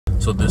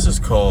So this is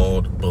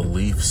called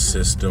Belief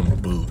System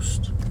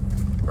Boost,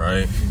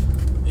 right?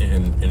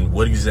 And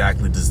what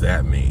exactly does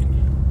that mean?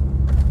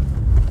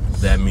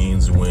 That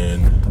means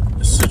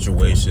when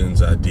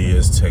situations,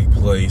 ideas take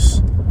place,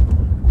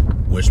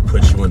 which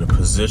puts you in a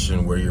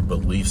position where your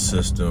belief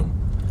system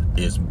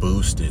is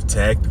boosted.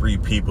 Tag 3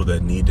 people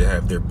that need to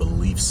have their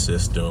belief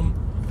system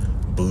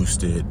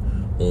boosted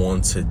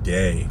on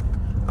today.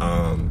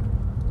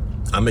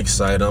 I'm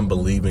excited. I'm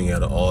believing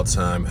at an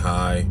all-time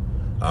high.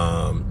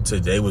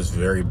 Today was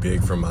very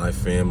big for my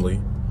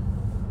family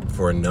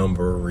for a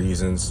number of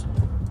reasons.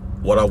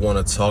 What I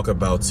want to talk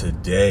about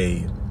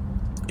today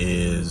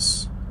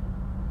is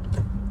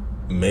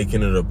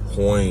making it a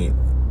point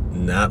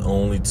not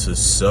only to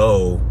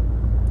sow,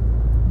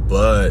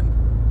 but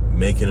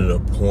making it a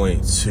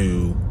point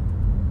to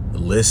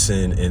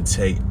listen and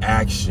take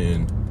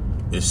action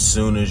as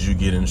soon as you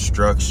get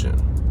instruction.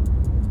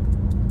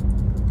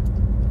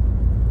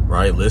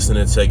 Right? Listen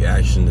and take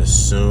action as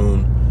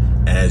soon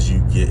as you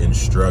get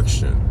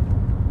instruction.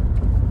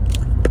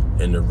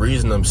 And the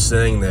reason I'm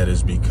saying that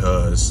is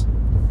because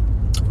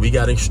we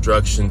got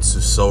instruction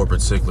to sow a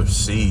particular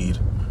seed,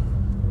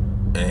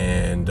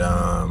 and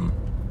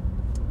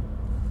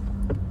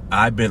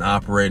I've been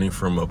operating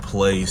from a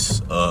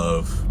place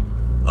of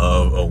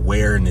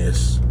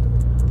awareness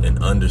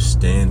and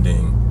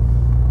understanding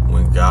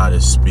when God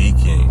is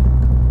speaking.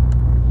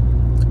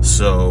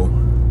 So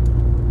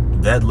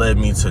that led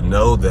me to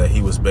know that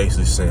he was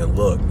basically saying,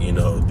 look,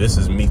 this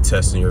is me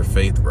testing your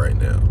faith right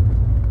now.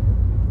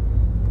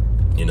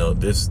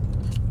 This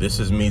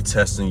is me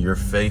testing your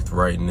faith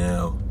right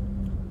now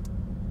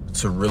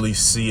to really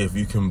see if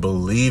you can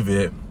believe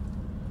it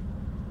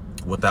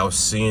without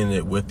seeing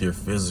it with your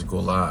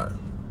physical eye.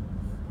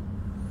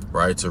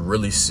 Right? To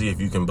really see if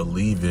you can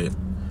believe it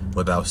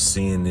without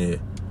seeing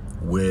it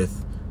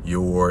with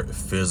your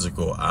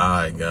physical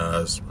eye,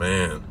 guys.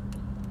 Man.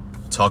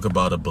 Talk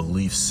about a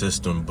belief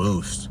system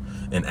boost.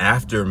 And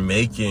after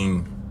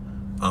making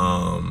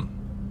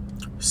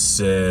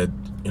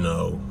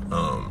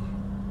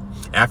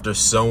after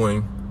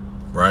sowing,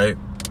 right,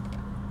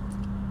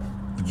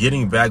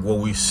 getting back what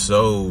we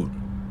sowed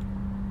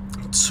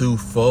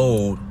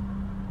twofold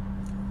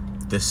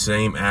the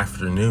same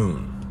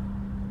afternoon.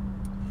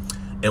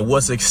 And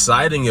what's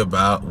exciting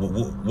about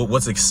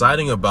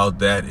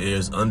that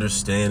is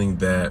understanding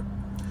that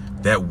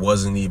that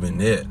wasn't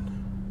even it.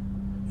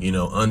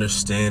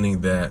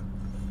 Understanding that,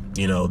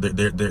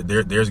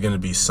 there's going to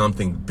be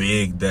something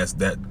big that's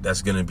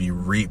going to be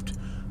reaped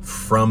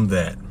from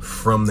that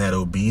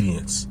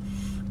obedience.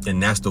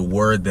 And that's the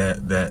word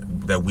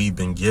that we've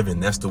been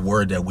given. That's the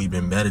word that we've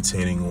been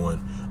meditating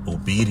on,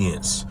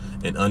 obedience,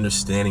 and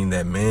understanding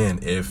that, man,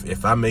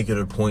 if I make it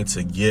a point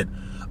to get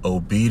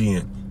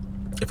obedient,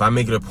 if I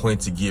make it a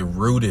point to get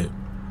rooted,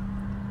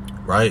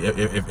 right?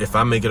 If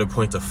I make it a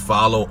point to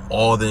follow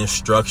all the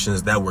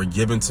instructions that were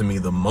given to me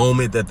the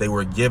moment that they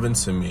were given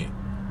to me,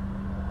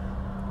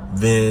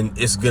 then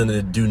it's going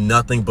to do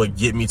nothing but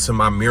get me to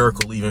my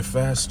miracle even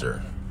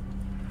faster.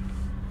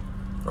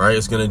 Right?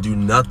 It's going to do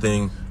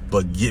nothing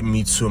but get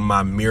me to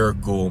my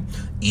miracle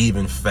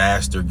even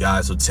faster,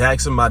 guys. So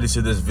tag somebody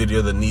to this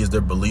video that needs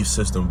their belief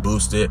system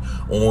boosted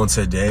on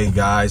today,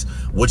 guys.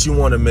 What you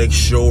want to make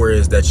sure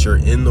is that you're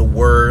in the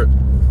Word.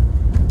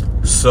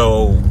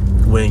 So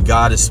when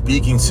God is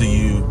speaking to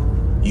you,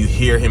 you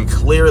hear him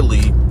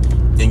clearly,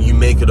 and you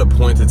make it a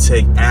point to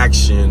take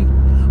action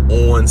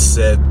on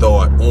said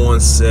thought, on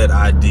said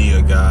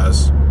idea,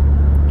 guys.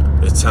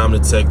 It's time to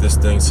take this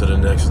thing to the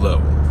next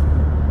level.